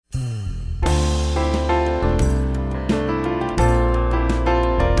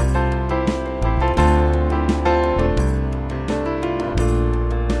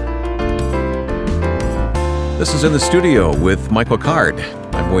This is In the Studio with Michael Card.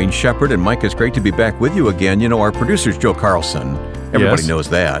 I'm Wayne Shepherd, and Mike, it's great to be back with you again. You know, our producer's Joe Carlson. Everybody knows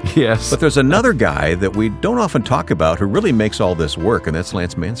that. Yes. But there's another guy that we don't often talk about who really makes all this work, and that's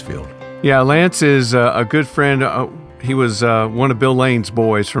Lance Mansfield. Yeah, Lance is a good friend. He was one of Bill Lane's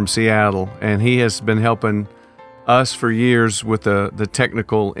boys from Seattle, and he has been helping us for years with the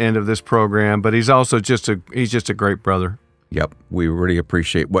technical end of this program, but he's also just a great brother. Yep, we really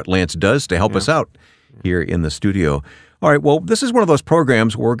appreciate what Lance does to help us out here in the studio. All right, well, this is one of those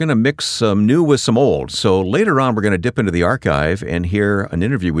programs where we're going to mix some new with some old. So later on, we're going to dip into the archive and hear an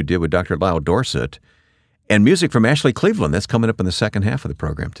interview we did with Dr. Lyle Dorsett and music from Ashley Cleveland. That's coming up in the second half of the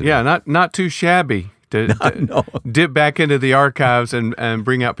program today. Yeah, not too shabby to dip back into the archives and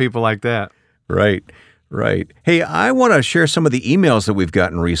bring out people like that. Right. Hey, I want to share some of the emails that we've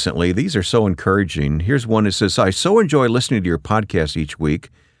gotten recently. These are so encouraging. Here's one that says, I so enjoy listening to your podcast each week.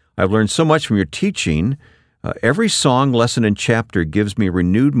 I've learned so much from your teaching. Every song, lesson, and chapter gives me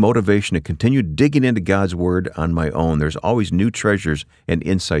renewed motivation to continue digging into God's Word on my own. There's always new treasures and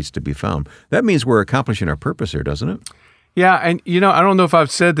insights to be found. That means we're accomplishing our purpose here, doesn't it? Yeah, and I don't know if I've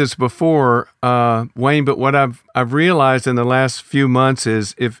said this before, Wayne, but what I've realized in the last few months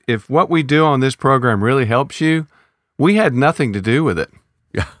is if what we do on this program really helps you, we had nothing to do with it.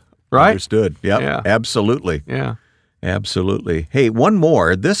 Yeah, right? Understood. Yep, Yeah, absolutely. Yeah, absolutely. Hey, one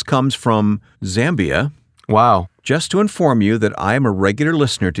more. This comes from Zambia. Wow. Just to inform you that I am a regular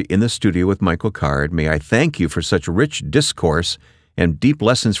listener to In the Studio with Michael Card. May I thank you for such rich discourse and deep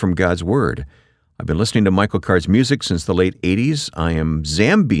lessons from God's Word. I've been listening to Michael Card's music since the late 80s. I am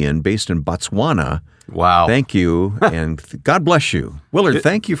Zambian, based in Botswana. Wow. Thank you, and God bless you. Willard,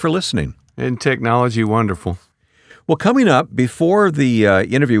 thank you for listening. And technology, wonderful. Well, coming up, before the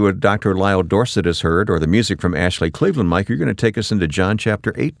interview with Dr. Lyle Dorsett is heard, or the music from Ashley Cleveland, Mike, you're going to take us into John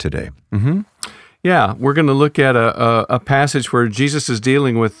chapter 8 today. Mm-hmm. Yeah, we're going to look at a passage where Jesus is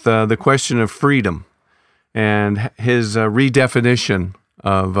dealing with the question of freedom and his redefinition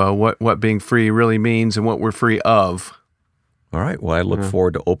of what being free really means and what we're free of. All right, well, I look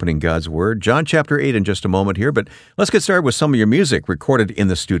forward to opening God's Word. John chapter 8 in just a moment here, but let's get started with some of your music recorded in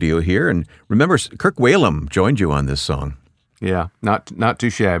the studio here. And remember, Kirk Whalum joined you on this song. Yeah, not too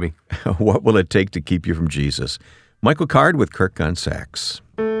shabby. What will it take to keep you from Jesus? Michael Card with Kirk on sax.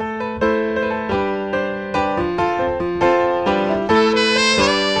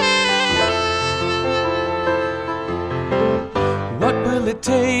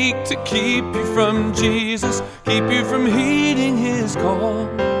 Take to keep you from Jesus, keep you from heeding his call.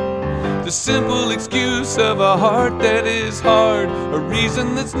 The simple excuse of a heart that is hard, a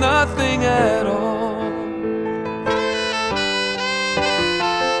reason that's nothing at all.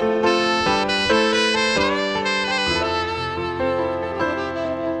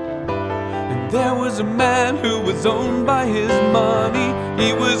 And there was a man who was owned by his money.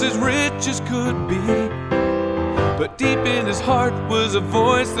 He was as rich as could be. But deep in his heart was a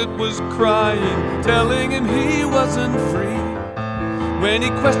voice that was crying, telling him he wasn't free. When he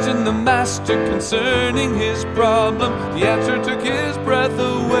questioned the master concerning his problem, the answer took his breath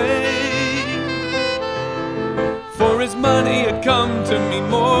away. For his money had come to mean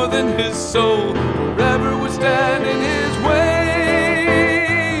more than his soul, forever would stand in his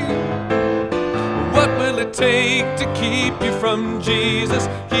way. What will it take to keep you from Jesus,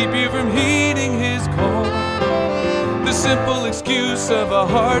 keep you from heeding his call? The simple excuse of a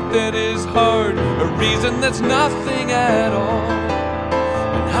heart that is hard, a reason that's nothing at all.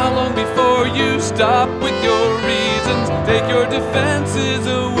 And how long before you stop with your reasons, take your defenses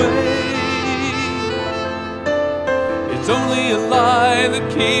away? It's only a lie that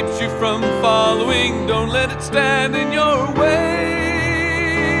keeps you from following, don't let it stand in your way.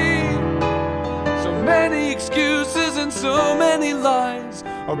 So many excuses and so many lies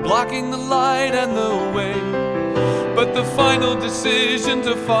are blocking the light and the way. But the final decision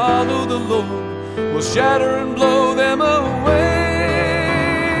to follow the Lord will shatter and blow them away.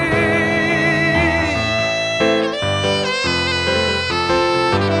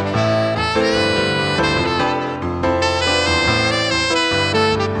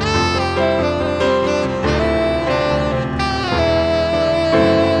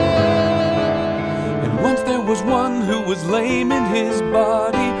 And once there was one who was lame in his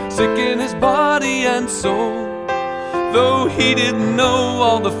body, sick in his body and soul. Though he didn't know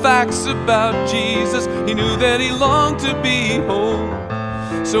all the facts about Jesus, he knew that he longed to be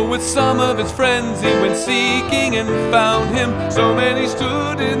whole. So with some of his friends he went seeking and found him. So many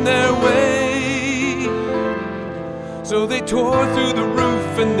stood in their way. So they tore through the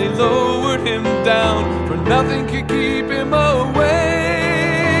roof and they lowered him down, for nothing could keep him away.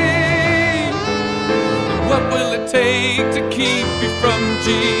 And what will it take to keep you from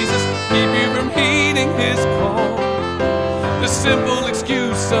Jesus, keep you from heeding his call? The simple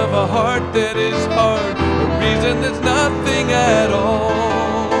excuse of a heart that is hard, a reason that's nothing at all.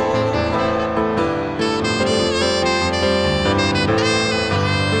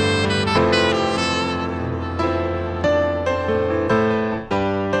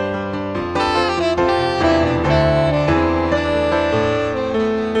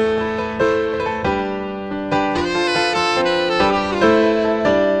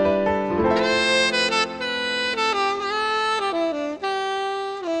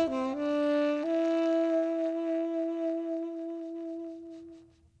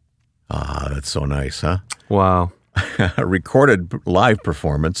 That's so nice, huh? Wow. A recorded live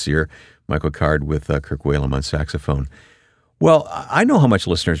performance here. Michael Card with Kirk Whalum on saxophone. Well, I know how much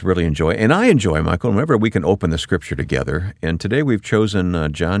listeners really enjoy, and I enjoy, Michael, whenever we can open the Scripture together. And today we've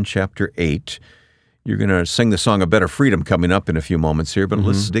chosen John chapter 8. You're going to sing the song "A Better Freedom" coming up in a few moments here, but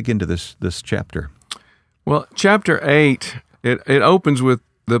let's dig into this chapter. Well, chapter 8, it opens with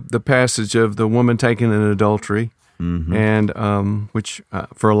the passage of the woman taken in adultery. And which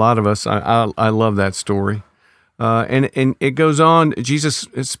for a lot of us, I love that story. And it goes on. Jesus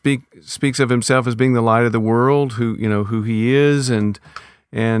speaks of himself as being the light of the world, who he is, and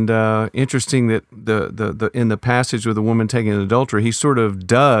interesting that the in the passage with the woman taken in adultery, he sort of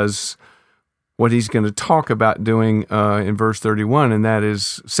does what he's going to talk about doing in verse 31, and that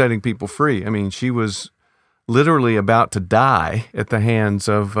is setting people free. I mean, she was literally about to die at the hands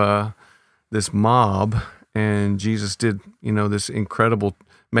of this mob. And Jesus did, made this incredible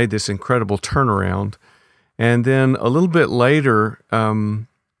turnaround. And then a little bit later, in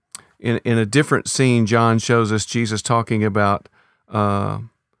a different scene, John shows us Jesus talking about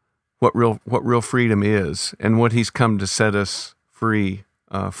what real freedom is and what he's come to set us free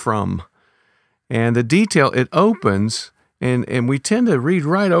from. And the detail, it opens, and we tend to read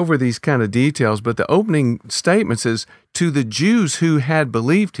right over these kind of details, but the opening statement says, "To the Jews who had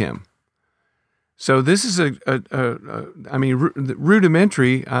believed him." So this is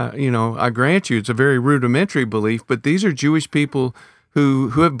rudimentary. I grant you, it's a very rudimentary belief. But these are Jewish people who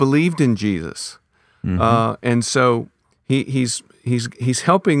have believed in Jesus, and so he's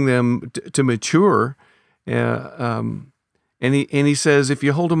helping them to mature. And he says, if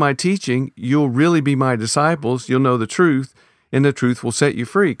you hold to my teaching, you'll really be my disciples. You'll know the truth, and the truth will set you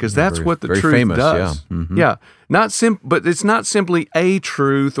free. Because that's what the truth famous, does. Yeah. But it's not simply a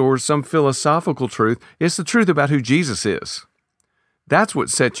truth or some philosophical truth. It's the truth about who Jesus is. That's what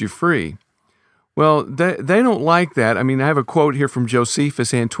sets you free. Well, they don't like that. I mean, I have a quote here from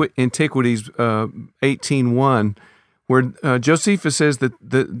Josephus, Antiquities 18:1, where Josephus says that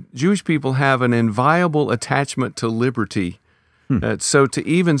the Jewish people have an inviolable attachment to liberty. So to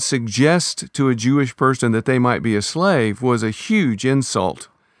even suggest to a Jewish person that they might be a slave was a huge insult.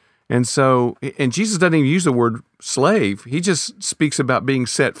 And Jesus doesn't even use the word slave. He just speaks about being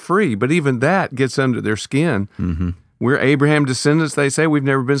set free. But even that gets under their skin. We're Abraham descendants, they say. We've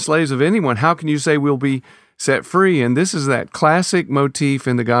never been slaves of anyone. How can you say we'll be set free? And this is that classic motif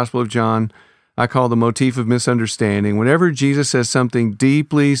in the Gospel of John I call the motif of misunderstanding. Whenever Jesus says something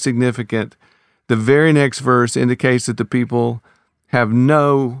deeply significant, the very next verse indicates that the people have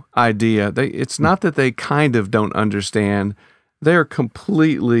no idea. It's not that they kind of don't understand. They're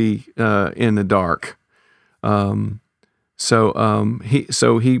completely in the dark. He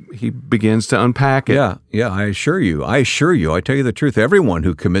begins to unpack it. Yeah. I assure you. I tell you the truth. Everyone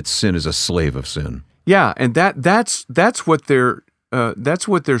who commits sin is a slave of sin. Yeah, and that's what they're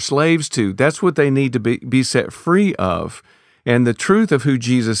slaves to. That's what they need to be set free of. And the truth of who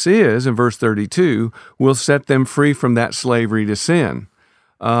Jesus is, in verse 32, will set them free from that slavery to sin.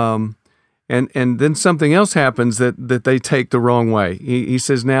 And then something else happens that they take the wrong way. He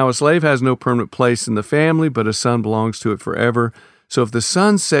says, now a slave has no permanent place in the family, but a son belongs to it forever. So if the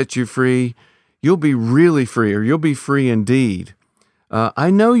son sets you free, you'll be really free, or you'll be free indeed.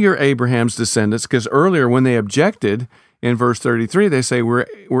 I know you're Abraham's descendants, because earlier when they objected, in verse 33, they say, we're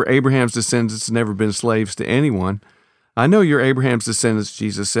Abraham's descendants, never been slaves to anyone. I know you're Abraham's descendants,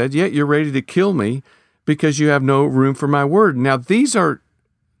 Jesus said, yet you're ready to kill me because you have no room for my word. Now, these are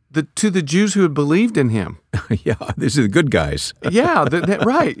to the Jews who had believed in him. Yeah, these are the good guys. Yeah,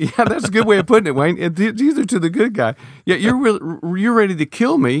 right. Yeah, that's a good way of putting it, Wayne. These are to the good guy. Yet you're ready to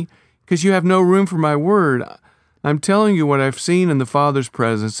kill me because you have no room for my word. I'm telling you what I've seen in the Father's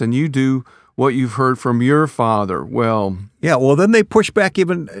presence, and you do what you've heard from your father. Well, yeah. Well, then they push back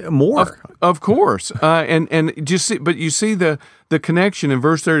even more. Of course, and just see, but you see the connection in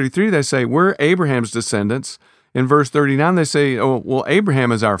verse 33. They say we're Abraham's descendants. In verse 39, they say, "Oh, well,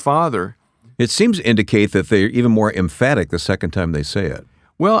 Abraham is our father." It seems to indicate that they're even more emphatic the second time they say it.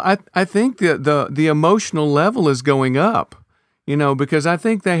 Well, I think that the emotional level is going up, because I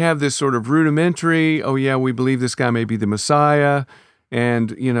think they have this sort of rudimentary, oh yeah, we believe this guy may be the Messiah,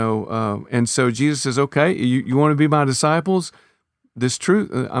 and and so Jesus says, okay, you want to be my disciples? This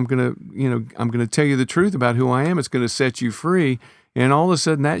truth, I'm gonna tell you the truth about who I am. It's going to set you free, and all of a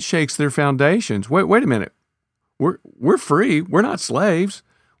sudden that shakes their foundations. Wait a minute, we're free. We're not slaves.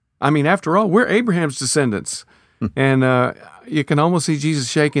 I mean, after all, we're Abraham's descendants. And you can almost see Jesus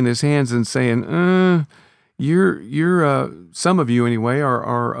shaking his hands and saying, you're some of you anyway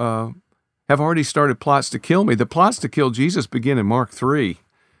have already started plots to kill me. The plots to kill Jesus begin in Mark 3.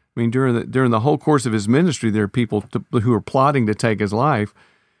 I mean, during the whole course of his ministry, there are people who are plotting to take his life.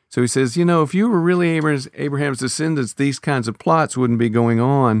 So he says, if you were really Abraham's descendants, these kinds of plots wouldn't be going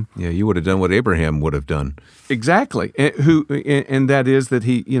on. Yeah, you would have done what Abraham would have done. Exactly. And that is that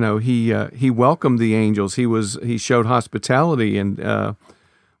he welcomed the angels. He showed hospitality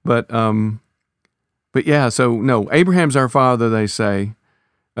but yeah, so no, Abraham's our father, they say.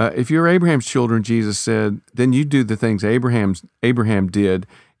 If you're Abraham's children, Jesus said, then you do the things Abraham did.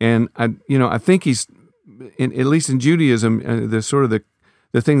 And I think he's at least in Judaism,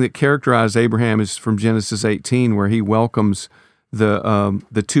 the thing that characterized Abraham is from Genesis 18, where he welcomes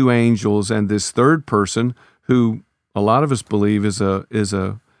the two angels and this third person, who a lot of us believe is a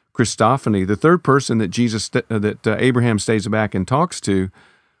Christophany. The third person that Abraham stays back and talks to,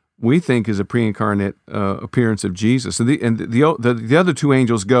 we think is a pre-incarnate appearance of Jesus. And the other two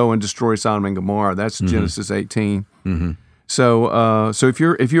angels go and destroy Sodom and Gomorrah. That's Genesis 18. Mm-hmm. So if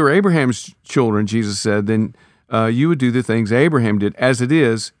you're Abraham's children, Jesus said, then you would do the things Abraham did. As it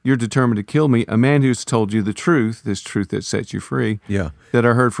is, you're determined to kill me, a man who's told you the truth, this truth that sets you free, that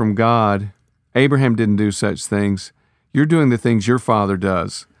I heard from God. Abraham didn't do such things. You're doing the things your father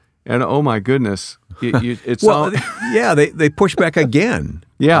does. And oh my goodness, it's well, they push back again.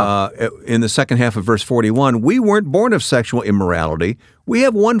 In the second half of verse 41, we weren't born of sexual immorality. We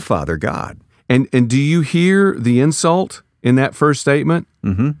have one Father, God. And do you hear the insult in that first statement?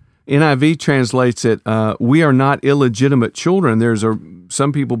 Mm-hmm. NIV translates it, we are not illegitimate children.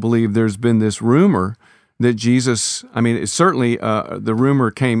 Some people believe there's been this rumor that Jesus, it's certainly the rumor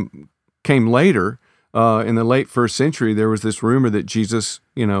came later. In the late first century, there was this rumor that Jesus,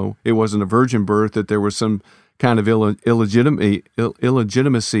 it wasn't a virgin birth, that there was some kind of illegitimacy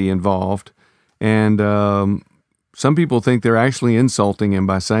involved. And some people think they're actually insulting him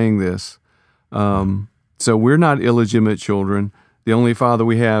by saying this. So we're not illegitimate children. The only father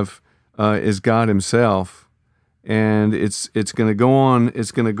we have is God Himself, and it's going to go on.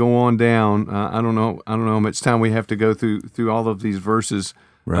 It's going to go on down. I don't know how much time we have to go through all of these verses.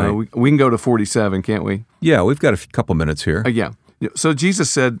 Right. We can go to 47, can't we? Yeah, we've got a couple minutes here. Yeah. So Jesus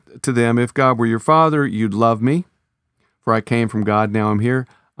said to them, "If God were your father, you'd love me, for I came from God. Now I'm here.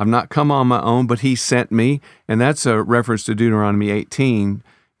 I've not come on my own, but He sent me." And that's a reference to Deuteronomy 18.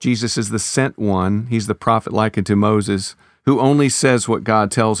 Jesus is the sent one. He's the prophet likened to Moses, who only says what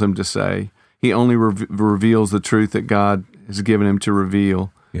God tells him to say. He only reveals the truth that God has given him to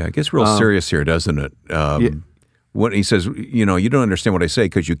reveal. Yeah, it gets real serious here, doesn't it? When he says, you don't understand what I say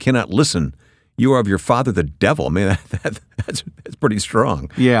because you cannot listen. You are of your father, the devil. That's pretty strong.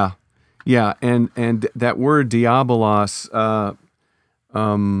 Yeah, and that word diabolos,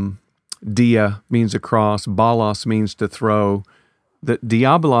 dia means across, balos means to throw. The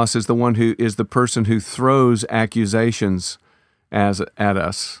diabolos is the person who throws accusations at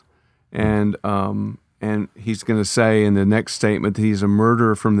us, and he's going to say in the next statement that he's a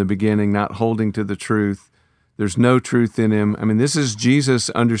murderer from the beginning, not holding to the truth. There's no truth in him. This is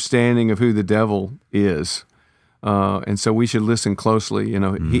Jesus' understanding of who the devil is, and so we should listen closely.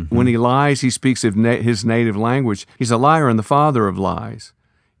 When he lies, he speaks of his native language. He's a liar and the father of lies.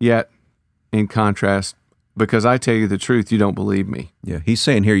 Yet, in contrast, because I tell you the truth, you don't believe me. Yeah, he's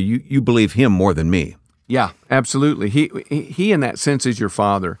saying here, you believe him more than me. Yeah, absolutely. He in that sense is your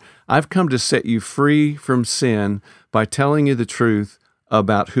father. I've come to set you free from sin by telling you the truth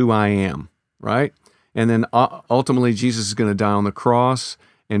about who I am, right? And then ultimately Jesus is going to die on the cross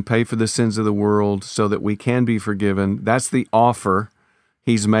and pay for the sins of the world so that we can be forgiven. That's the offer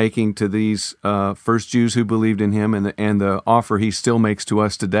he's making to these first Jews who believed in him, and the offer he still makes to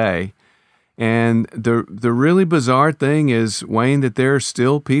us today. And the really bizarre thing is, Wayne, that there are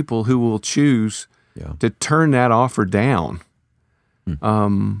still people who will choose to turn that offer down.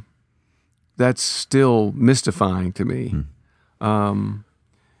 That's still mystifying to me. I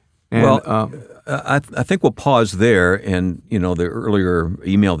think we'll pause there. And, the earlier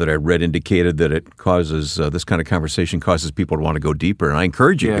email that I read indicated that it causes, this kind of conversation causes people to want to go deeper. And I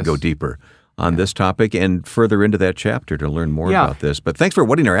encourage you to go deeper. on this topic and further into that chapter to learn more Yeah. about this. But thanks for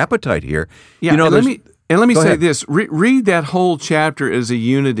whetting our appetite here. Yeah, and let me Go say ahead. this. Read that whole chapter as a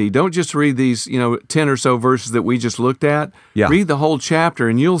unity. Don't just read these, 10 or so verses that we just looked at. Yeah. Read the whole chapter,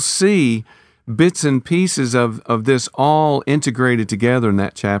 and you'll see bits and pieces of this all integrated together in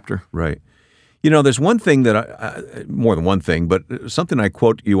that chapter. Right. There's one thing that more than one thing, but something I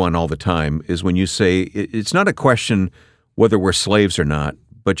quote you on all the time is when you say it's not a question whether we're slaves or not,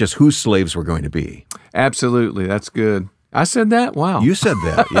 but just whose slaves we're going to be. Absolutely. That's good. I said that? Wow. You said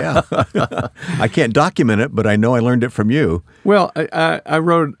that, yeah. I can't document it, but I know I learned it from you. Well, I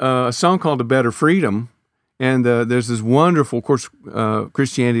wrote a song called A Better Freedom, and there's this wonderful, of course,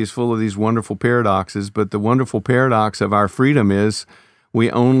 Christianity is full of these wonderful paradoxes, but the wonderful paradox of our freedom is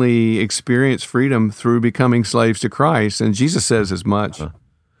we only experience freedom through becoming slaves to Christ, and Jesus says as much.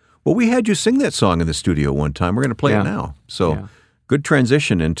 Well, we had you sing that song in the studio one time. We're going to play it now. So good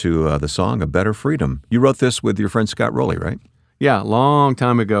transition into the song, A Better Freedom. You wrote this with your friend Scott Rowley, right? Yeah, long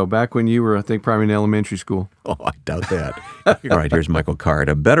time ago, back when you were, I think, probably in elementary school. Oh, I doubt that. All right, here's Michael Card,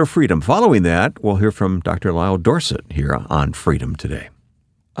 A Better Freedom. Following that, we'll hear from Dr. Lyle Dorsett here on Freedom Today.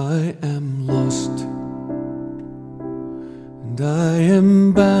 I am lost, and I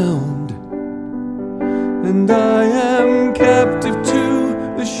am bound, and I am captive to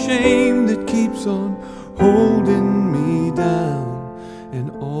the shame that keeps on holding me down. And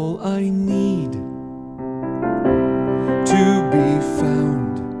all I need to be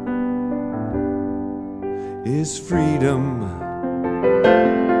found is freedom.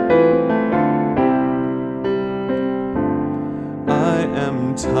 I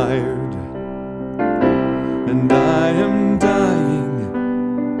am tired and I am dying,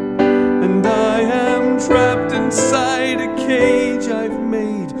 and I am trapped inside a cage I've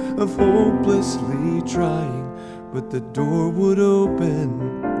made of hopelessly trying. But the door would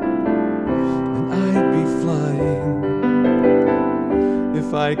open and I'd be flying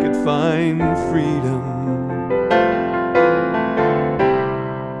if I could find freedom.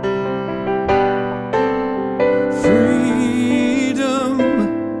 Freedom,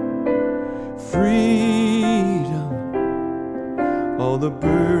 freedom. All the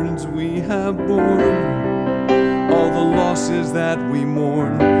burdens we have borne, all the losses that we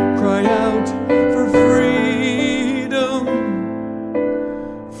mourn, cry out for freedom.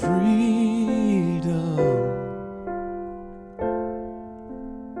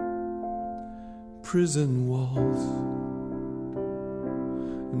 Prison walls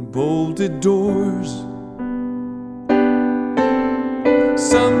and bolted doors,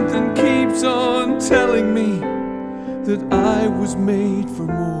 something keeps on telling me that I was made for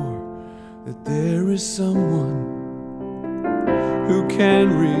more, that there is someone who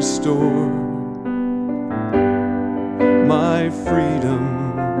can restore my freedom.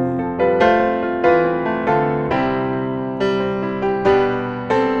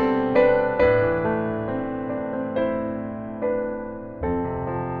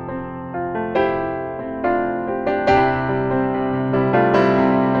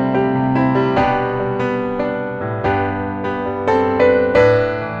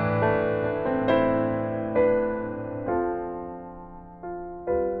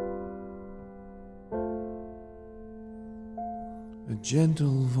 A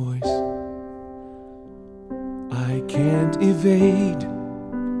gentle voice I can't evade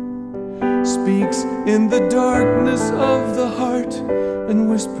speaks in the darkness of the heart and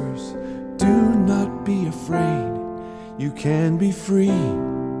whispers, do not be afraid, you can be free.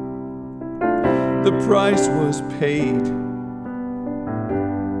 The price was paid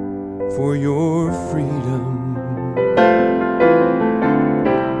for your freedom.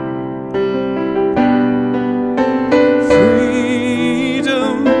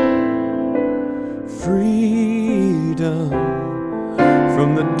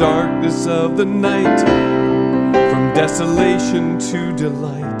 From the darkness of the night, from desolation to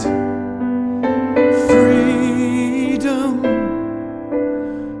delight. Freedom,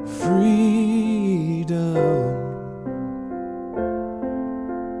 freedom.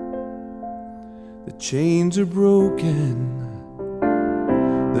 The chains are broken,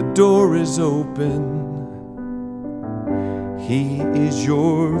 the door is open. He is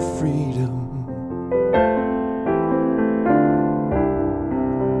your freedom.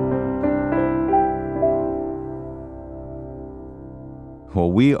 Well,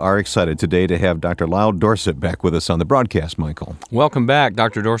 we are excited today to have Dr. Lyle Dorsett back with us on the broadcast, Michael. Welcome back,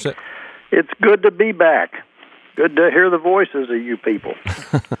 Dr. Dorsett. It's good to be back. Good to hear the voices of you people.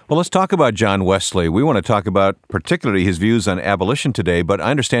 Well, let's talk about John Wesley. We want to talk about particularly his views on abolition today, but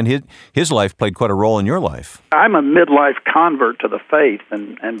I understand his life played quite a role in your life. I'm a midlife convert to the faith,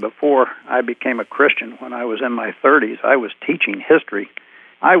 and before I became a Christian, when I was in my 30s, I was teaching history.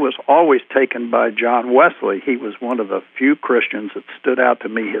 I was always taken by John Wesley. He was one of the few Christians that stood out to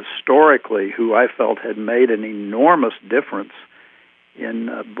me historically who I felt had made an enormous difference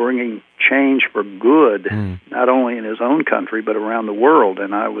in bringing change for good, not only in his own country, but around the world.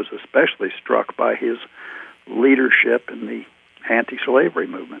 And I was especially struck by his leadership in the anti-slavery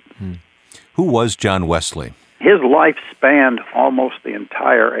movement. Who was John Wesley? His life spanned almost the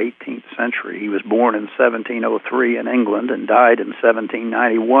entire 18th century. He was born in 1703 in England and died in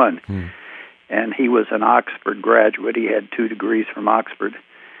 1791. And he was an Oxford graduate. He had 2 degrees from Oxford.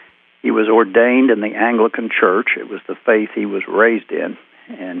 He was ordained in the Anglican Church. It was the faith he was raised in.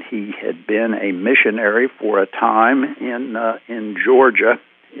 And he had been a missionary for a time in Georgia,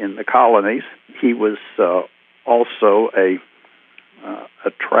 in the colonies. He was also a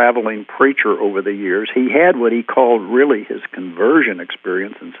traveling preacher over the years. He had what he called really his conversion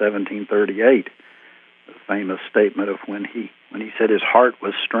experience in 1738, the famous statement of when he said his heart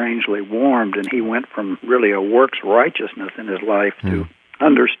was strangely warmed, and he went from really a works righteousness in his life to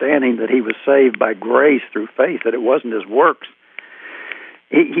understanding that he was saved by grace through faith, that it wasn't his works.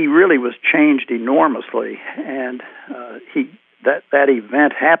 He really was changed enormously, and that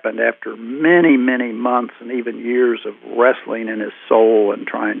event happened after many, many months and even years of wrestling in his soul and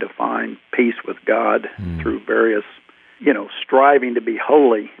trying to find peace with God through various, striving to be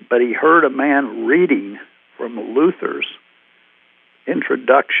holy. But he heard a man reading from Luther's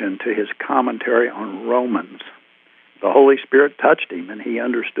introduction to his commentary on Romans. The Holy Spirit touched him, and he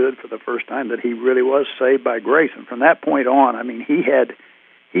understood for the first time that he really was saved by grace. And from that point on,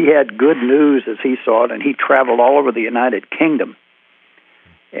 he had good news as he saw it, and he traveled all over the United Kingdom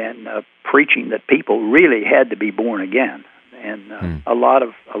and preaching that people really had to be born again. And a lot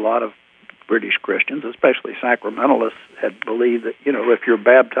of British Christians, especially sacramentalists, had believed that if you're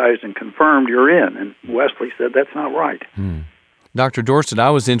baptized and confirmed, you're in. And Wesley said that's not right. Dr. Dorset, I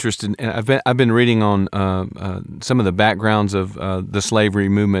was interested. I've been reading on some of the backgrounds of the slavery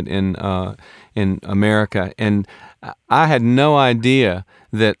movement in America, and I had no idea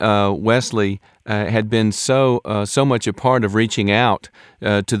that Wesley had been so much a part of reaching out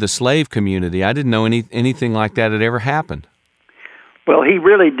to the slave community. I didn't know anything like that had ever happened. Well, he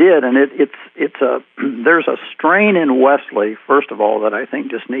really did, and there's a strain in Wesley, first of all, that I think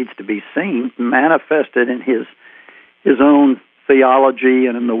just needs to be seen, manifested in his own theology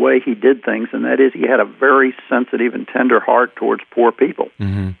and in the way he did things, and that is he had a very sensitive and tender heart towards poor people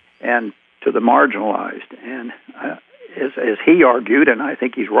and to the marginalized. And as he argued, and I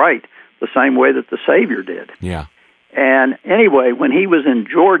think he's right, the same way that the Savior did. Yeah. And anyway, when he was in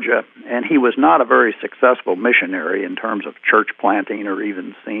Georgia, and he was not a very successful missionary in terms of church planting or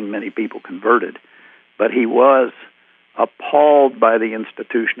even seeing many people converted, but he was appalled by the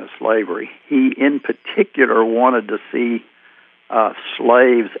institution of slavery. He, in particular, wanted to see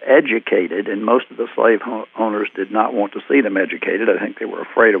slaves educated, and most of the slave owners did not want to see them educated. I think they were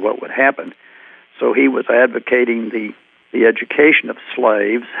afraid of what would happen. So he was advocating the education of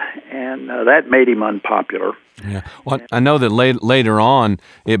slaves, and that made him unpopular. Yeah. Well, I know that later on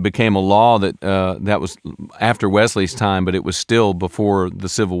it became a law that was after Wesley's time, but it was still before the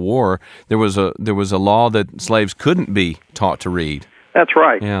Civil War. There was a law that slaves couldn't be taught to read. That's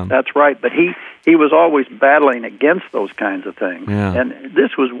right. Yeah. That's right. But he was always battling against those kinds of things. Yeah. And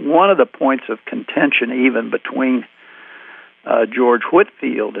this was one of the points of contention even between George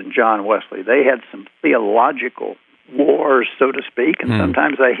Whitefield and John Wesley. They had some theological wars, so to speak, and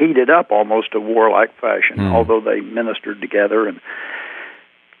sometimes they heated up almost a warlike fashion, although they ministered together. And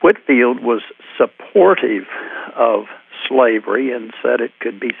Whitefield was supportive of slavery and said it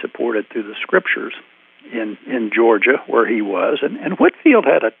could be supported through the Scriptures in Georgia, where he was. And Whitefield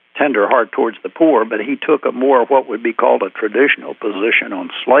had a tender heart towards the poor, but he took a more of what would be called a traditional position on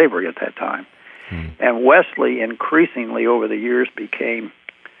slavery at that time. And Wesley increasingly over the years became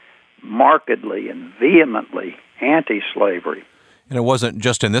markedly and vehemently anti-slavery. And it wasn't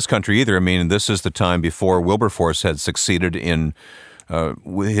just in this country either. I mean, this is the time before Wilberforce had succeeded in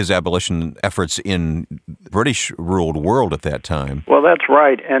his abolition efforts in British-ruled world at that time. Well, that's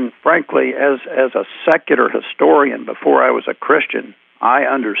right. And frankly, as a secular historian, before I was a Christian, I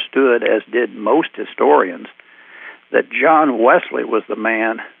understood, as did most historians, that John Wesley was the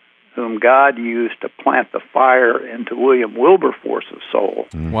man whom God used to plant the fire into William Wilberforce's soul.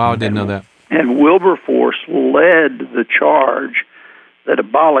 Wow, I didn't know that. And Wilberforce led the charge that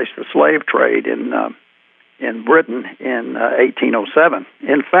abolished the slave trade in in Britain in 1807.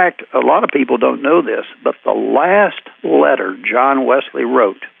 In fact, a lot of people don't know this, but the last letter John Wesley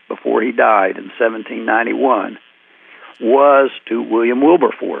wrote before he died in 1791 was to William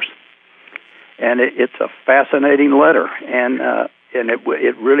Wilberforce. And it's a fascinating letter, and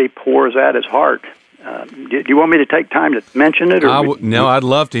it really pours out his heart. Do you want me to take time to mention it? Or No, I'd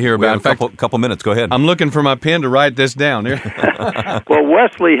love to hear about it. In fact, couple minutes. Go ahead. I'm looking for my pen to write this down. Well,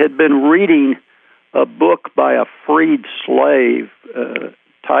 Wesley had been reading a book by a freed slave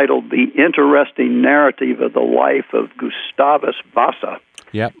titled The Interesting Narrative of the Life of Gustavus Vasa.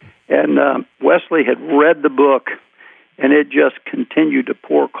 Yep. And Wesley had read the book, and it just continued to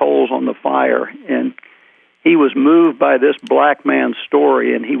pour coals on the fire. And he was moved by this black man's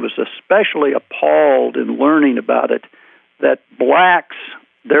story, and he was especially appalled in learning about it, that blacks,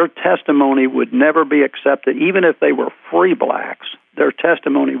 their testimony would never be accepted, even if they were free blacks. Their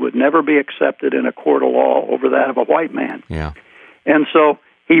testimony would never be accepted in a court of law over that of a white man. Yeah. And so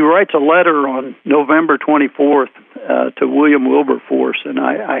he writes a letter on November 24th to William Wilberforce, and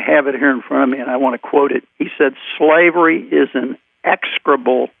I have it here in front of me, and I want to quote it. He said, "Slavery is an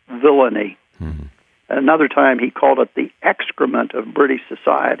execrable villainy." Mm-hmm. Another time he called it the excrement of British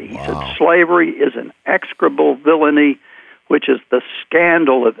society. He said, "Slavery is an execrable villainy, which is the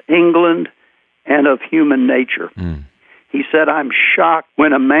scandal of England and of human nature." Mm. He said, "I'm shocked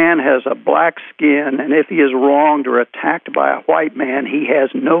when a man has a black skin, and if he is wronged or attacked by a white man, he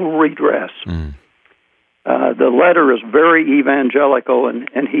has no redress." Mm. The letter is very evangelical, and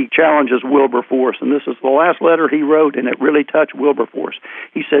he challenges Wilberforce, and this is the last letter he wrote, and it really touched Wilberforce.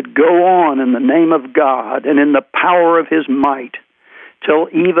 He said, "Go on in the name of God and in the power of his might, till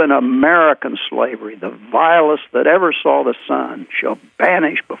even American slavery, the vilest that ever saw the sun, shall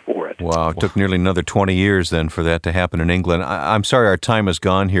vanish before it." Wow, it took nearly another 20 years then for that to happen in England. I'm sorry our time is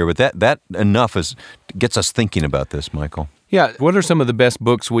gone here, but that enough gets us thinking about this, Michael. Yeah, what are some of the best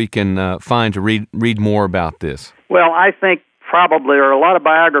books we can find to read more about this? Well, I think probably there are a lot of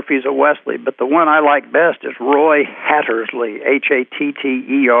biographies of Wesley, but the one I like best is Roy Hattersley,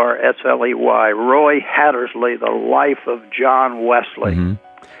 Hattersley. Roy Hattersley, The Life of John Wesley. Mm-hmm.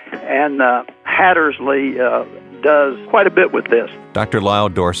 And Hattersley does quite a bit with this. Dr. Lyle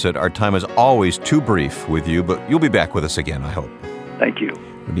Dorsett, our time is always too brief with you, but you'll be back with us again, I hope. Thank you.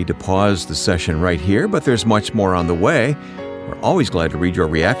 We need to pause the session right here, but there's much more on the way. We're always glad to read your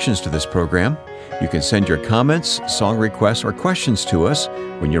reactions to this program. You can send your comments, song requests, or questions to us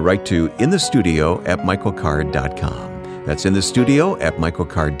when you write to inthestudio@michaelcard.com. That's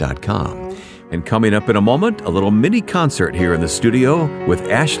inthestudio@michaelcard.com. And coming up in a moment, a little mini concert here in the studio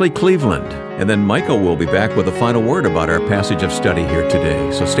with Ashley Cleveland. And then Michael will be back with a final word about our passage of study here today.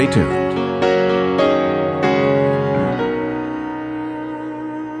 So stay tuned.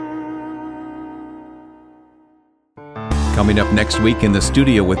 Coming up next week in the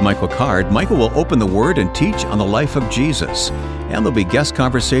studio with Michael Card, Michael will open the Word and teach on the life of Jesus. And there'll be guest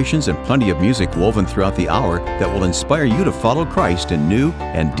conversations and plenty of music woven throughout the hour that will inspire you to follow Christ in new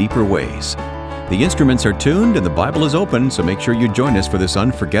and deeper ways. The instruments are tuned and the Bible is open, so make sure you join us for this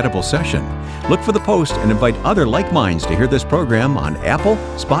unforgettable session. Look for the post and invite other like minds to hear this program on Apple,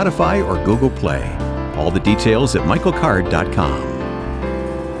 Spotify, or Google Play. All the details at michaelcard.com.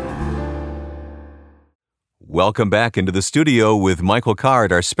 Welcome back into the studio with Michael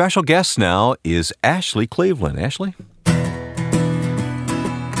Card. Our special guest now is Ashley Cleveland. Ashley?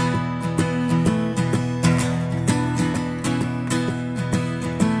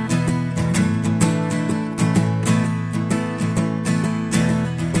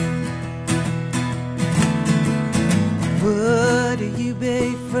 Would you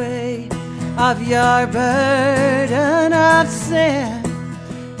be free of your burden of sin?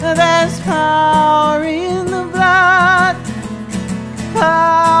 There's power in the blood,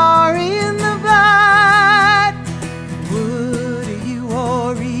 power in the blood. Would you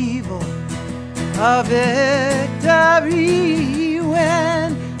or evil a victory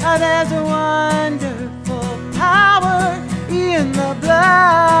when there's a wonderful power in the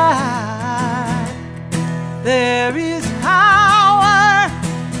blood? There is power,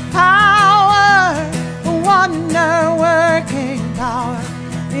 power, wonder-working power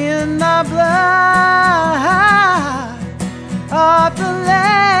in the blood of the Lamb.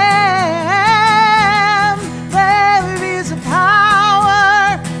 There is a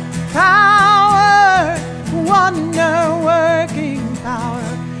power, power, wonder-working power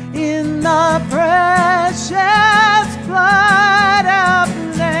in the precious blood of the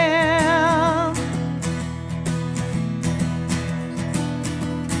Lamb.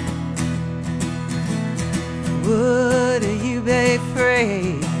 Would you be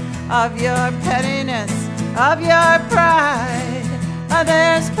free of your pettiness, of your pride.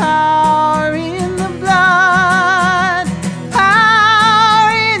 There's power in the blood,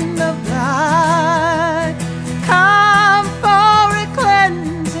 power in the blood. Come for a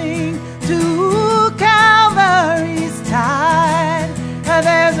cleansing to Calvary's tide.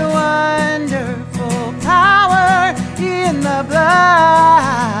 There's a wonderful power in the blood.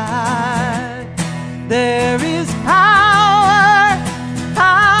 There is power,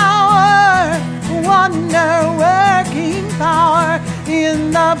 power, wonder-working power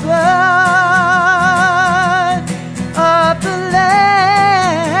in the blood of the Lamb.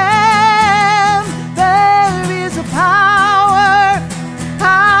 There is a power,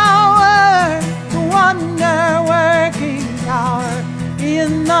 power, wonder-working power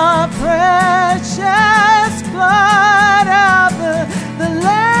in the precious blood of the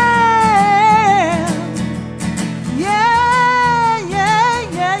Lamb. Yeah, yeah,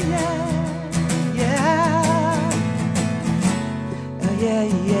 yeah, yeah, yeah, yeah,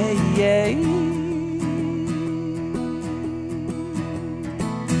 yeah, yeah.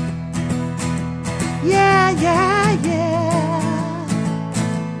 Yeah, yeah, yeah.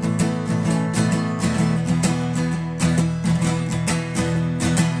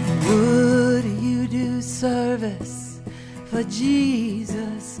 Would you do service for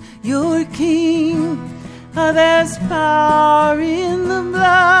Jesus, your King? There's power in the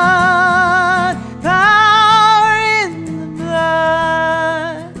blood, power in the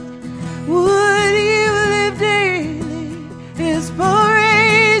blood. Would you live daily His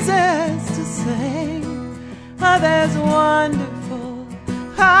praises to sing? There's wonderful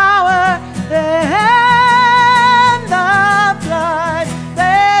power in the blood.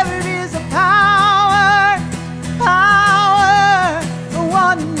 There is a power, power,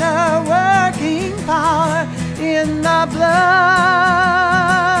 wonder-working power in the blood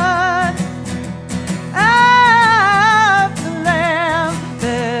of the Lamb.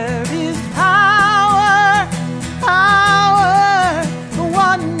 There is power, power,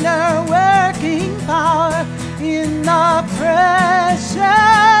 wonder-working power in the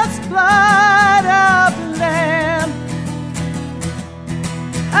precious blood of the Lamb,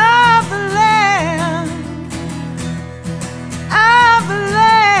 of the Lamb, of the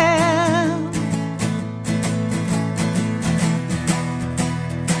Lamb.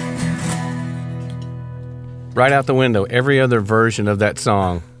 Right out the window, every other version of that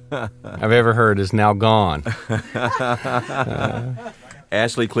song I've ever heard is now gone.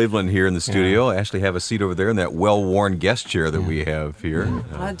 Ashley Cleveland here in the studio. Ashley, have a seat over there in that well-worn guest chair that we have here.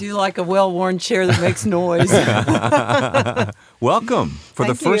 I do like a well-worn chair that makes noise. Welcome for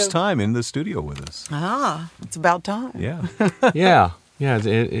the Thank you. first time in the studio with us. It's about time. Yeah. Yeah.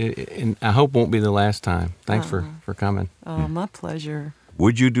 And I hope won't be the last time. Thanks for coming. Oh, my pleasure.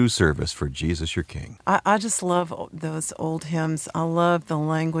 Would you do service for Jesus your King? I just love those old hymns. I love the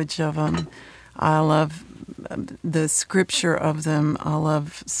language of them. I love the scripture of them. I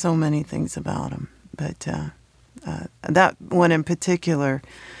love so many things about them. But that one in particular,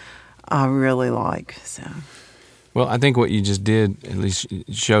 I really like. So. Well, I think what you just did at least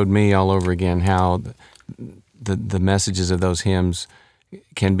showed me all over again how the messages of those hymns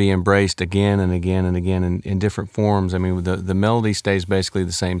can be embraced again and again and again in different forms. I mean, the melody stays basically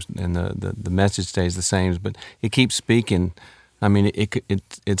the same and the message stays the same, but it keeps speaking. I mean,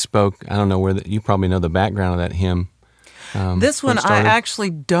 it spoke. I don't know you probably know the background of that hymn. This one I actually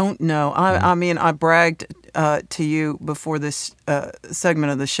don't know. I mean, I bragged to you before this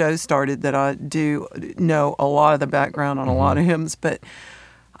segment of the show started that I do know a lot of the background on a lot of hymns, but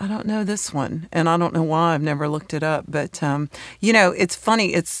I don't know this one, and I don't know why. I've never looked it up. But, it's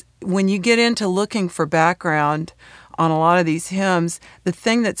funny. It's when you get into looking for background on a lot of these hymns, the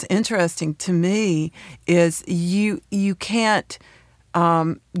thing that's interesting to me is you can't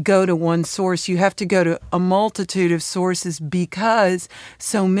go to one source. You have to go to a multitude of sources because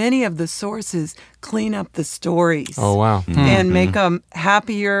so many of the sources clean up the stories. Oh, wow. And make them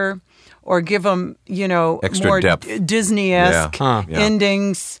happier or give them, Extra more depth. Disney-esque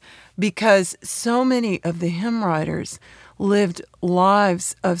endings, because so many of the hymn writers lived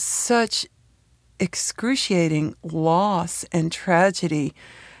lives of such excruciating loss and tragedy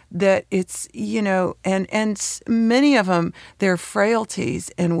that it's, and many of them, their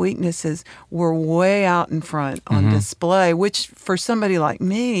frailties and weaknesses were way out in front on display, which for somebody like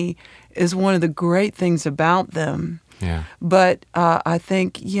me is one of the great things about them. Yeah. But I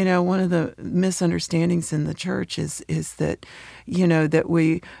think, one of the misunderstandings in the church is that, that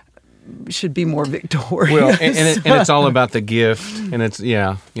we should be more victorious. Well, and it's all about the gift, and it's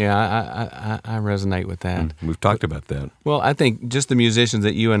I resonate with that. We've talked about that. Well, I think just the musicians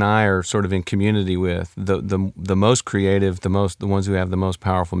that you and I are sort of in community with, the most creative, the ones who have the most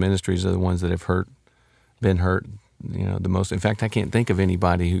powerful ministries are the ones that have been hurt, the most. In fact, I can't think of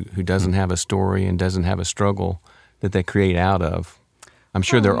anybody who doesn't have a story and doesn't have a struggle that they create out of. I'm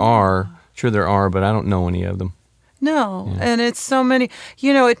sure there are, but I don't know any of them. No, and it's so many.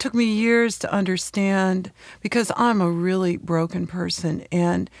 It took me years to understand because I'm a really broken person,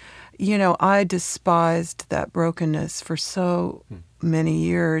 and I despised that brokenness for so many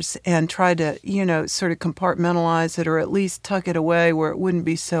years and tried to sort of compartmentalize it or at least tuck it away where it wouldn't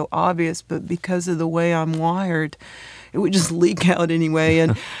be so obvious. But because of the way I'm wired, it would just leak out anyway.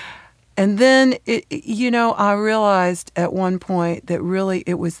 And then, I realized at one point that really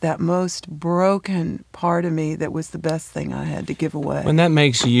it was that most broken part of me that was the best thing I had to give away. And that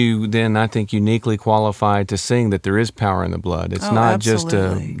makes you then, I think, uniquely qualified to sing that there is power in the blood. It's not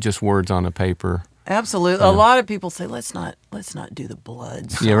just words on a paper. Absolutely. A lot of people say, let's not do the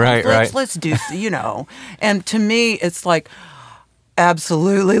blood songs. Yeah, right. Let's do, And to me, it's like,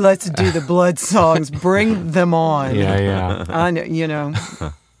 absolutely, let's do the blood songs. Bring them on. Yeah. I know,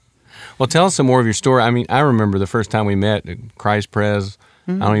 Well, tell us some more of your story. I mean, I remember the first time we met at Christ Pres.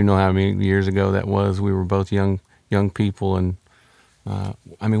 I don't even know how many years ago that was. We were both young people, and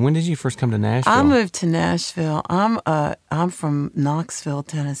when did you first come to Nashville? I moved to Nashville. I'm from Knoxville,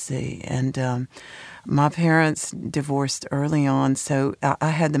 Tennessee, and my parents divorced early on, so I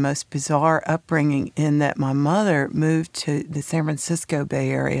had the most bizarre upbringing in that my mother moved to the San Francisco Bay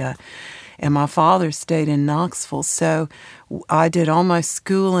Area, and my father stayed in Knoxville. So I did all my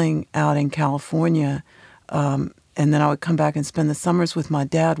schooling out in California, and then I would come back and spend the summers with my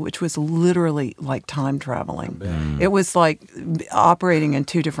dad, which was literally like time traveling. It was like operating in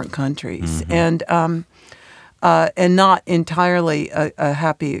two different countries, and not entirely a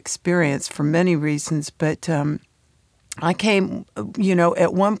happy experience for many reasons. But I came,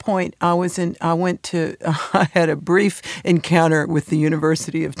 at one point I had a brief encounter with the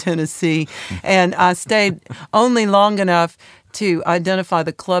University of Tennessee, and I stayed only long enough to identify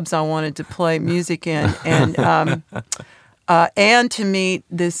the clubs I wanted to play music in, and to meet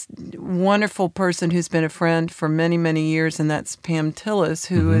this wonderful person who's been a friend for many, many years, and that's Pam Tillis,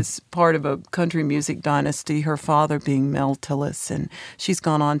 who is part of a country music dynasty, her father being Mel Tillis, and she's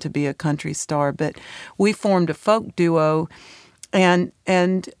gone on to be a country star. But we formed a folk duo and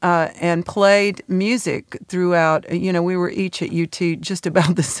played music throughout. We were each at UT just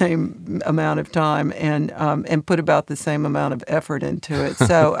about the same amount of time and put about the same amount of effort into it.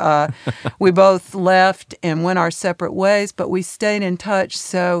 So we both left and went our separate ways, but we stayed in touch.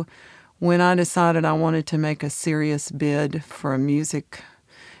 So when I decided I wanted to make a serious bid for a music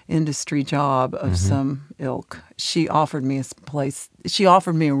industry job of some ilk, she offered me a place. She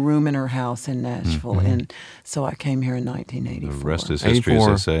offered me a room in her house in Nashville, and so I came here in 1984. The rest is history,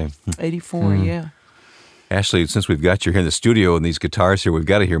 as they say. 84, yeah. Ashley, since we've got you here in the studio and these guitars here, we've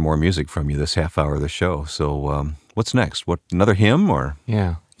got to hear more music from you this half hour of the show. So what's next? Another hymn or?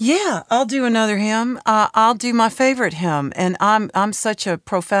 Yeah. Yeah, I'll do another hymn. I'll do my favorite hymn, and I'm such a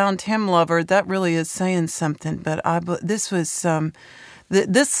profound hymn lover. That really is saying something. But this was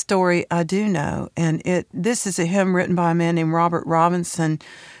this story I do know, and this is a hymn written by a man named Robert Robinson,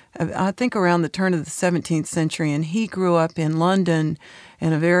 I think around the turn of the 17th century, and he grew up in London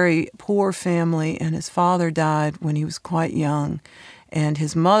in a very poor family, and his father died when he was quite young, and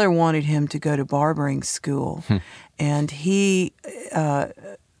his mother wanted him to go to barbering school, and he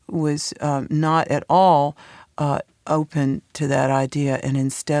was not at all open to that idea, and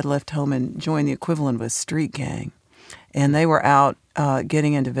instead left home and joined the equivalent of a street gang. And they were out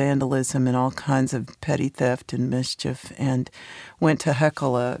getting into vandalism and all kinds of petty theft and mischief, and went to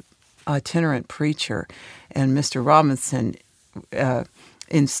heckle a itinerant preacher. And Mr. Robinson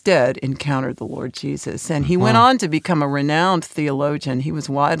instead encountered the Lord Jesus. And he went on to become a renowned theologian. He was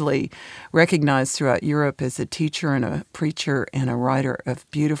widely recognized throughout Europe as a teacher and a preacher and a writer of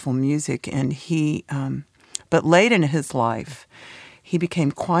beautiful music. And but late in his life, he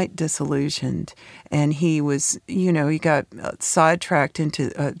became quite disillusioned, and he was, he got sidetracked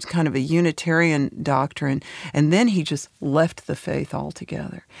into kind of a Unitarian doctrine, and then he just left the faith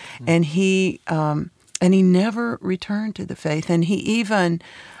altogether. And he never returned to the faith, and he even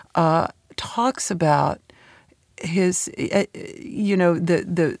talks about his,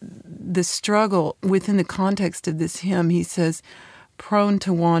 the struggle within the context of this hymn. He says, "Prone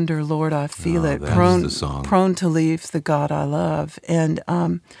to wander, Lord, I feel it. Prone to leave the God I love." And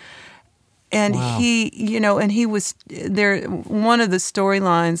And he was there. One of the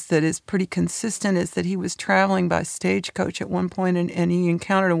storylines that is pretty consistent is that he was traveling by stagecoach at one point, and he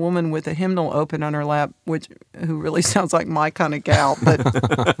encountered a woman with a hymnal open on her lap, who really sounds like my kind of gal. But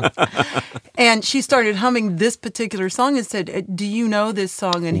and she started humming this particular song and said, "Do you know this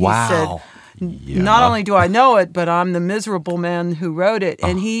song?" And he said, Yeah. "Not only do I know it, but I'm the miserable man who wrote it."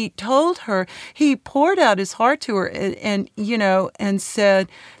 And he told her, he poured out his heart to her, and said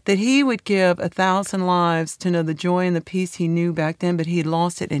that he would give 1,000 lives to know the joy and the peace he knew back then, but he had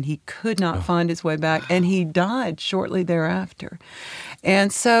lost it and he could not find his way back, and he died shortly thereafter.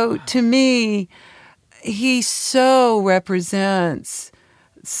 And so, to me, he so represents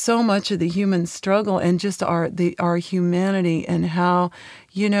so much of the human struggle and just our humanity, and how,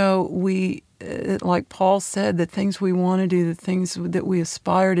 we, like Paul said, the things we want to do, the things that we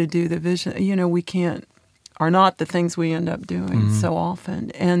aspire to do, the vision, we are not the things we end up doing so often.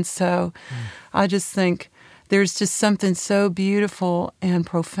 And so I just think there's just something so beautiful and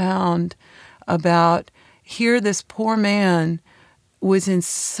profound about here this poor man was in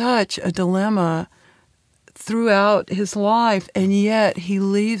such a dilemma throughout his life, and yet he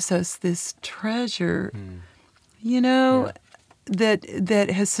leaves us this treasure, that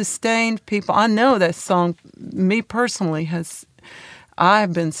has sustained people. I know that song, me personally,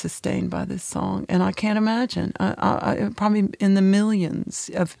 I've been sustained by this song, and I can't imagine. I probably in the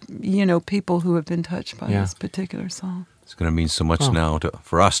millions of people who have been touched by this particular song. It's going to mean so much now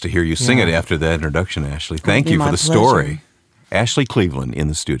for us to hear you sing it after that introduction, Ashley. Thank you for the pleasure. story. Ashley Cleveland in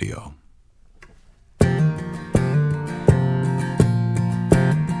the studio.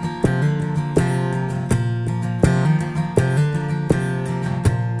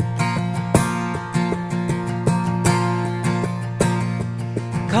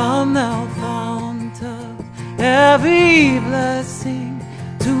 Come thou fount of every blessing,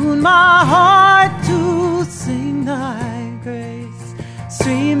 tune my heart to sing thy grace.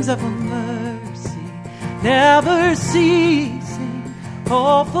 Streams of mercy never ceasing,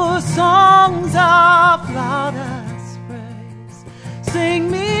 call for songs of loudest praise. Sing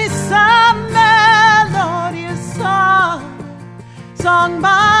me some melodious song, sung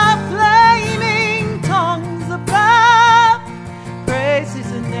by flaming tongues above. Praise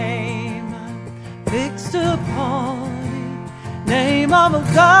is a name fixed upon it, name of a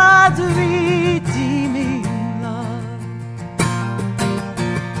God's redeeming love.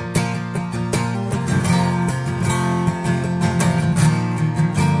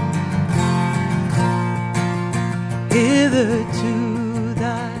 Hitherto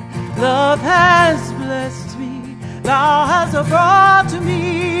thy love has blessed me, thou hast brought to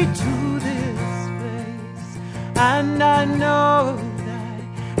me to this place, and I know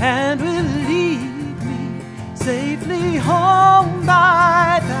thy hand will lead me safely home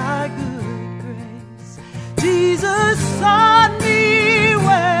by thy good grace. Jesus sought me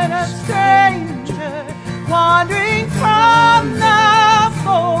when a stranger, wandering from the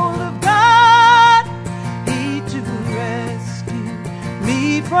fold of God. He to rescue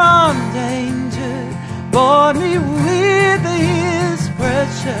me from danger, bought me with his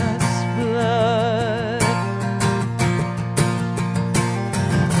precious blood.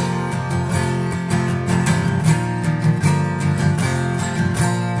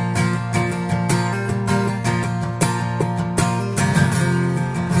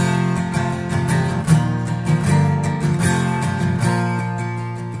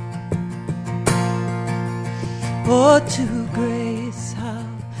 For to grace how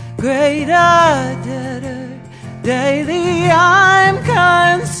great a debtor daily I'm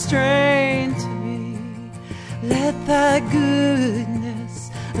constrained to be. Let thy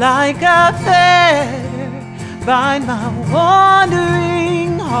goodness like a fetter bind my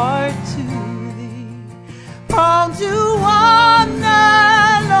wandering heart to thee. Prone to wander,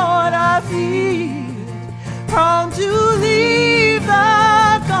 Lord, I feel, prone to leave the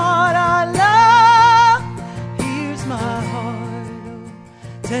God I love. My heart, oh,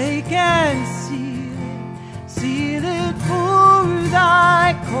 take and seal it for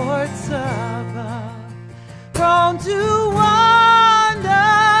thy courts above. Prone to wander,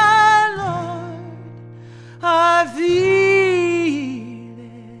 Lord, I feel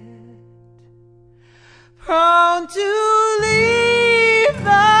it. Prone to leave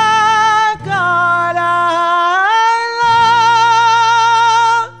the God I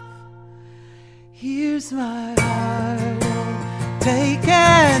love. Here's my take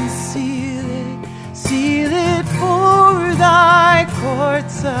and seal it for thy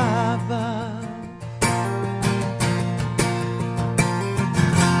courts above.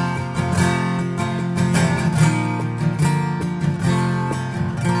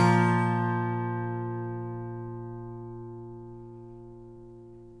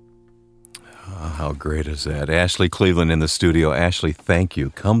 how great is that? Ashley Cleveland in the studio. Ashley, thank you.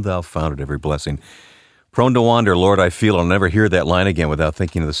 Come thou founded every blessing. Prone to wander, Lord, I feel I'll never hear that line again without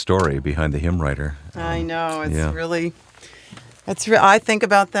thinking of the story behind the hymn writer. I know. It's really... I think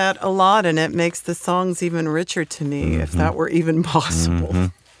about that a lot, and it makes the songs even richer to me, if that were even possible. Mm-hmm.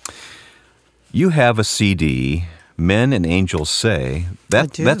 You have a CD, Men and Angels Say.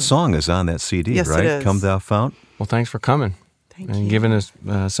 That song is on that CD, yes, right? It is. Come thou fount. Well, thanks for coming Thank and you. giving us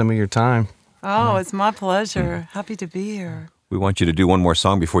some of your time. Oh, it's my pleasure. Happy to be here. We want you to do one more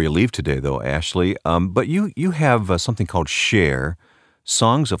song before you leave today, though, Ashley. But you have something called Share,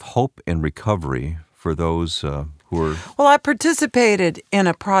 Songs of Hope and Recovery for those who are... Well, I participated in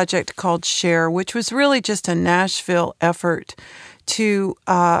a project called Share, which was really just a Nashville effort to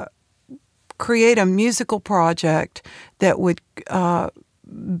create a musical project that would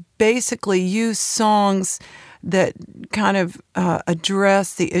basically use songs that kind of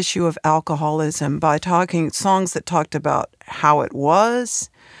address the issue of alcoholism by songs that talked about how it was,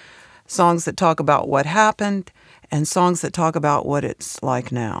 songs that talk about what happened, and songs that talk about what it's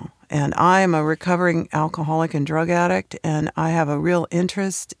like now. And I am a recovering alcoholic and drug addict, and I have a real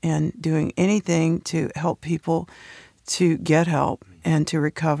interest in doing anything to help people to get help and to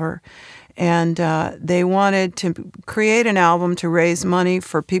recover. And they wanted to create an album to raise money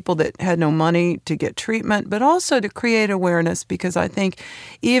for people that had no money to get treatment, but also to create awareness, because I think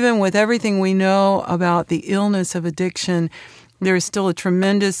even with everything we know about the illness of addiction, there is still a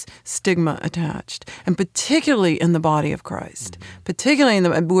tremendous stigma attached, and particularly in the body of Christ, particularly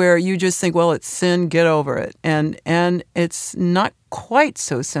where you just think, well, it's sin, get over it. And it's not quite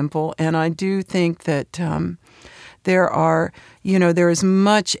so simple. And I do think that there is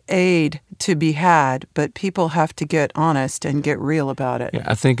much aid to be had, but people have to get honest and get real about it. Yeah,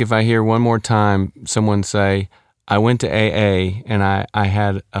 I think if I hear one more time someone say, I went to AA and I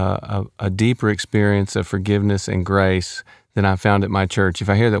had a deeper experience of forgiveness and grace than I found at my church. If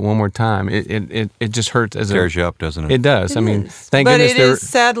I hear that one more time, it just hurts. Tears you up, doesn't it? It does. Thank but goodness it is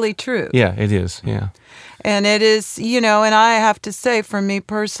sadly true. Yeah, it is. Yeah. And it is, and I have to say, for me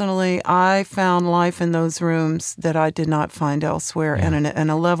personally, I found life in those rooms that I did not find elsewhere, and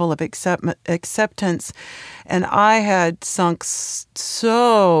a level of acceptance. And I had sunk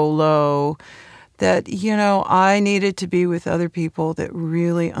so low that, I needed to be with other people that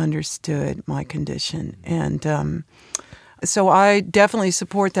really understood my condition. And so I definitely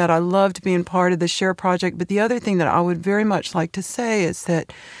support that. I loved being part of the Share Project. But the other thing that I would very much like to say is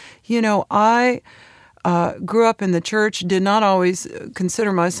that, I grew up in the church, did not always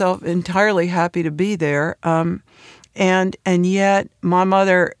consider myself entirely happy to be there. And yet my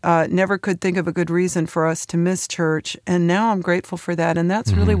mother never could think of a good reason for us to miss church. And now I'm grateful for that. And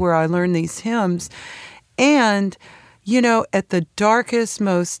that's really where I learned these hymns. And, at the darkest,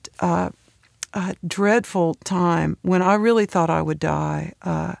 most dreadful time when I really thought I would die,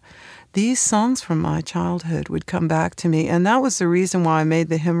 these songs from my childhood would come back to me. And that was the reason why I made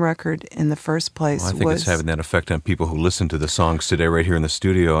the hymn record in the first place. Well, I think it's having that effect on people who listen to the songs today right here in the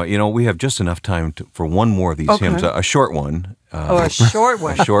studio. We have just enough time for one more of these hymns, a short one. A short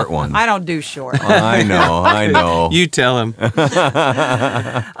one. A short one. I don't do short. I know. You tell him.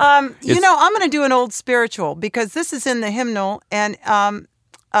 I'm going to do an old spiritual because this is in the hymnal, and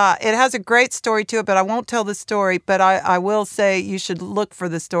it has a great story to it, but I won't tell the story. But I will say you should look for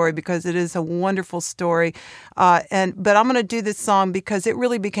the story because it is a wonderful story. But I'm going to do this song because it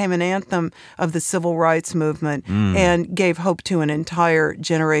really became an anthem of the civil rights movement and gave hope to an entire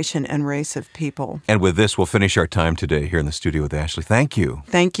generation and race of people. And with this, we'll finish our time today here in the studio with Ashley. Thank you.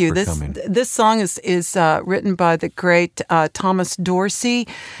 Thank you. For coming. This song is written by the great Thomas Dorsey,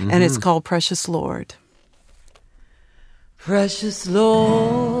 and it's called Precious Lord. Precious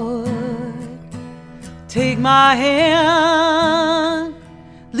Lord, take my hand,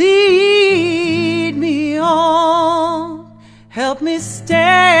 lead me on, help me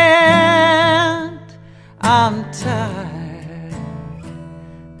stand. I'm tired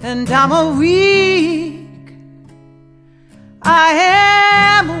and I'm a weak, I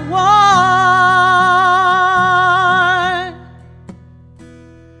am a one.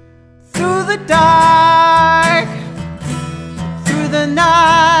 Through the dark, the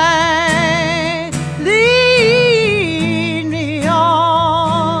night, lead me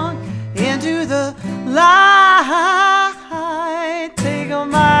on into the light. Take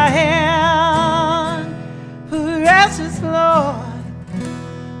my hand, precious Lord,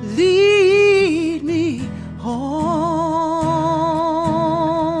 lead me home.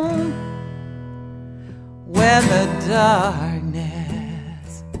 When the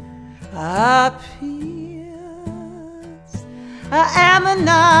darkness appears and the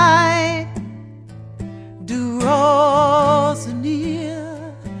night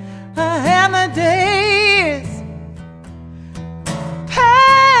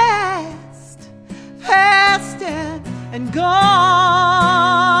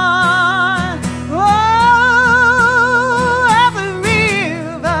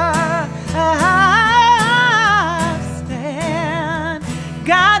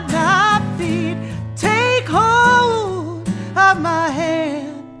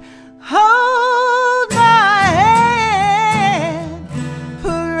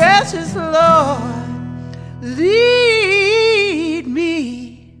lead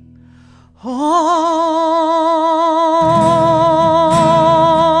me home.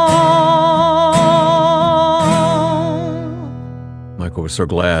 Michael, we're so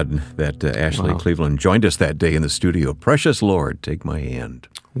glad that Ashley Cleveland joined us that day in the studio. Precious Lord, take my hand.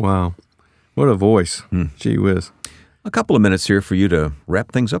 Wow. What a voice. Gee whiz. A couple of minutes here for you to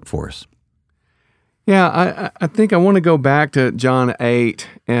wrap things up for us. Yeah, I think I want to go back to John 8,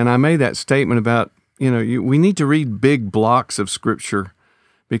 and I made that statement about, we need to read big blocks of Scripture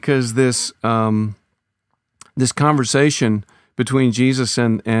because this conversation between Jesus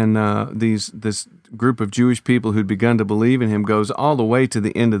and this group of Jewish people who'd begun to believe in him goes all the way to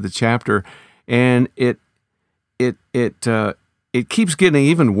the end of the chapter, and it keeps getting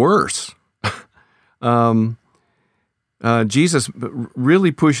even worse. Jesus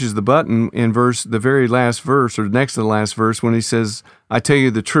really pushes the button in the very last verse, or next to the last verse, when he says, I tell you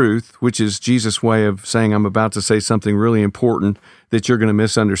the truth, which is Jesus' way of saying, I'm about to say something really important that you're going to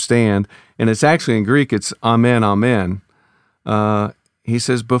misunderstand. And it's actually in Greek, it's amen, amen. He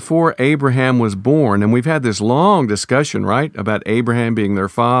says, before Abraham was born, and we've had this long discussion, right, about Abraham being their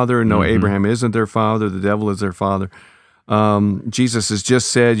father. No, Abraham isn't their father. The devil is their father. Jesus has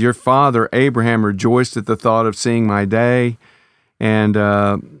just said, your father Abraham rejoiced at the thought of seeing my day, and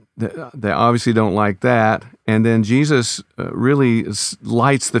they obviously don't like that. And then Jesus really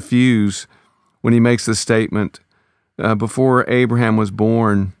lights the fuse when he makes the statement, before Abraham was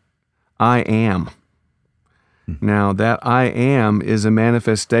born, I am. Now, that I am is a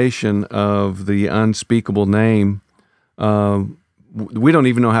manifestation of the unspeakable name. We don't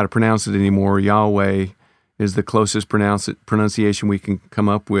even know how to pronounce it anymore. Yahweh is the closest pronunciation we can come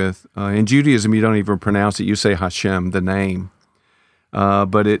up with. In Judaism, you don't even pronounce it. You say Hashem, the name.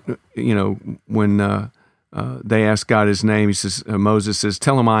 But when they ask God his name, he says, Moses says,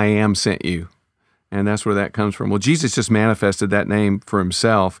 tell him I am sent you. And that's where that comes from. Well, Jesus just manifested that name for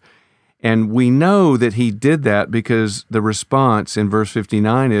himself. And we know that he did that because the response in verse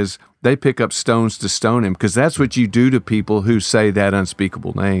 59 is they pick up stones to stone him, because that's what you do to people who say that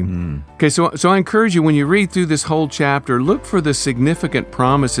unspeakable name. Okay, so I encourage you, when you read through this whole chapter, look for the significant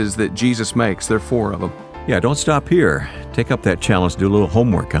promises that Jesus makes. There are 4 of them. Yeah, don't stop here. Take up that challenge, do a little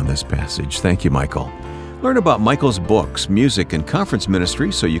homework on this passage. Thank you, Michael. Learn about Michael's books, music, and conference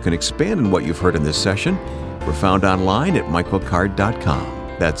ministry so you can expand on what you've heard in this session. We're found online at michaelcard.com.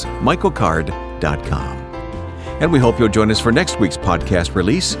 That's michaelcard.com. And we hope you'll join us for next week's podcast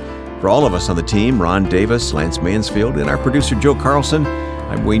release. For all of us on the team, Ron Davis, Lance Mansfield, and our producer, Joe Carlson,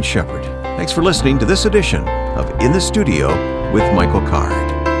 I'm Wayne Shepherd. Thanks for listening to this edition of In the Studio with Michael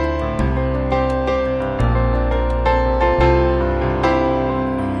Card.